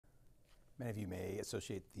Many of you may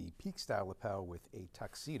associate the peak style lapel with a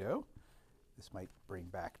tuxedo. This might bring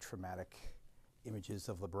back traumatic images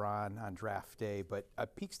of LeBron on draft day, but a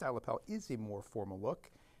peak style lapel is a more formal look.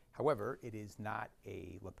 However, it is not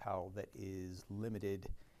a lapel that is limited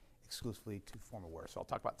exclusively to formal wear. So I'll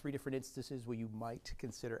talk about 3 different instances where you might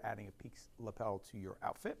consider adding a peak lapel to your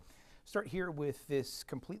outfit. Start here with this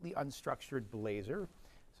completely unstructured blazer.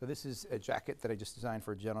 So this is a jacket that I just designed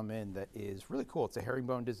for a gentleman that is really cool. It's a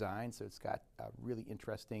herringbone design, so it's got a really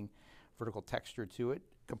interesting vertical texture to it,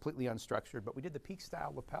 completely unstructured. But we did the peak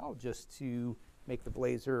style lapel just to make the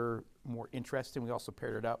blazer more interesting. We also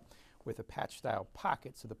paired it up with a patch style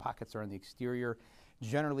pocket, so the pockets are on the exterior.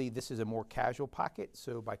 Generally, this is a more casual pocket,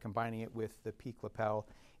 so by combining it with the peak lapel,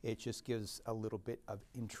 it just gives a little bit of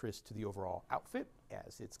interest to the overall outfit,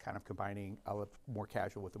 as it's kind of combining a more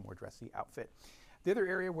casual with a more dressy outfit. The other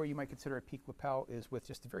area where you might consider a peak lapel is with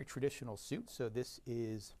just a very traditional suit. So this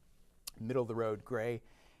is middle of the road gray.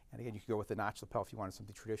 And again, you could go with a notch lapel if you wanted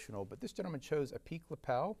something traditional, but this gentleman chose a peak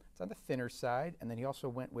lapel. It's on the thinner side, and then he also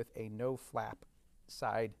went with a no flap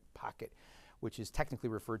side pocket, which is technically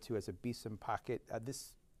referred to as a besom pocket.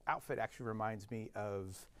 This outfit actually reminds me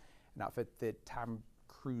of an outfit that Tom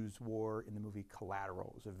Cruise wore in the movie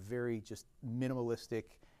Collateral. It was a very just minimalistic,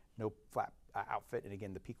 no flap outfit, and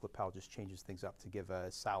again, the peak lapel just changes things up to give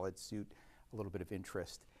a solid suit a little bit of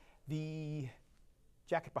interest. The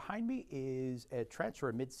jacket behind me is a trench or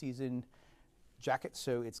a mid-season jacket,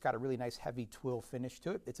 so it's got a really nice heavy twill finish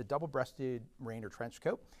to it. It's a double-breasted rain or trench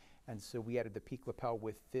coat, and so we added the peak lapel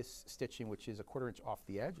with this stitching, which is a 1/4 inch off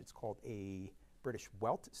the edge. It's called a British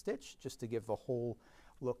welt stitch, just to give the whole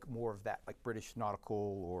look more of that like British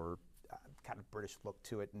nautical or kind of British look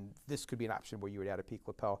to it, and this could be an option where you would add a peak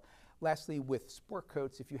lapel. Lastly, with sport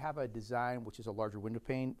coats, if you have a design which is a larger window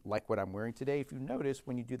pane, like what I'm wearing today, if you notice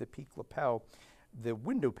when you do the peak lapel, the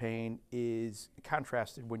window pane is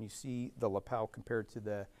contrasted when you see the lapel compared to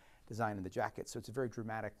the design in the jacket. So it's a very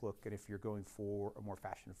dramatic look, and if you're going for a more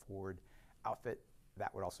fashion-forward outfit,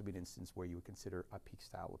 that would also be an instance where you would consider a peak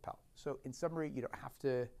style lapel. So in summary, you don't have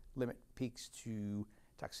to limit peaks to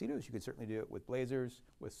tuxedos. You can certainly do it with blazers,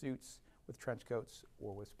 with suits, with trench coats,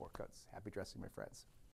 or with sport coats. Happy dressing, my friends.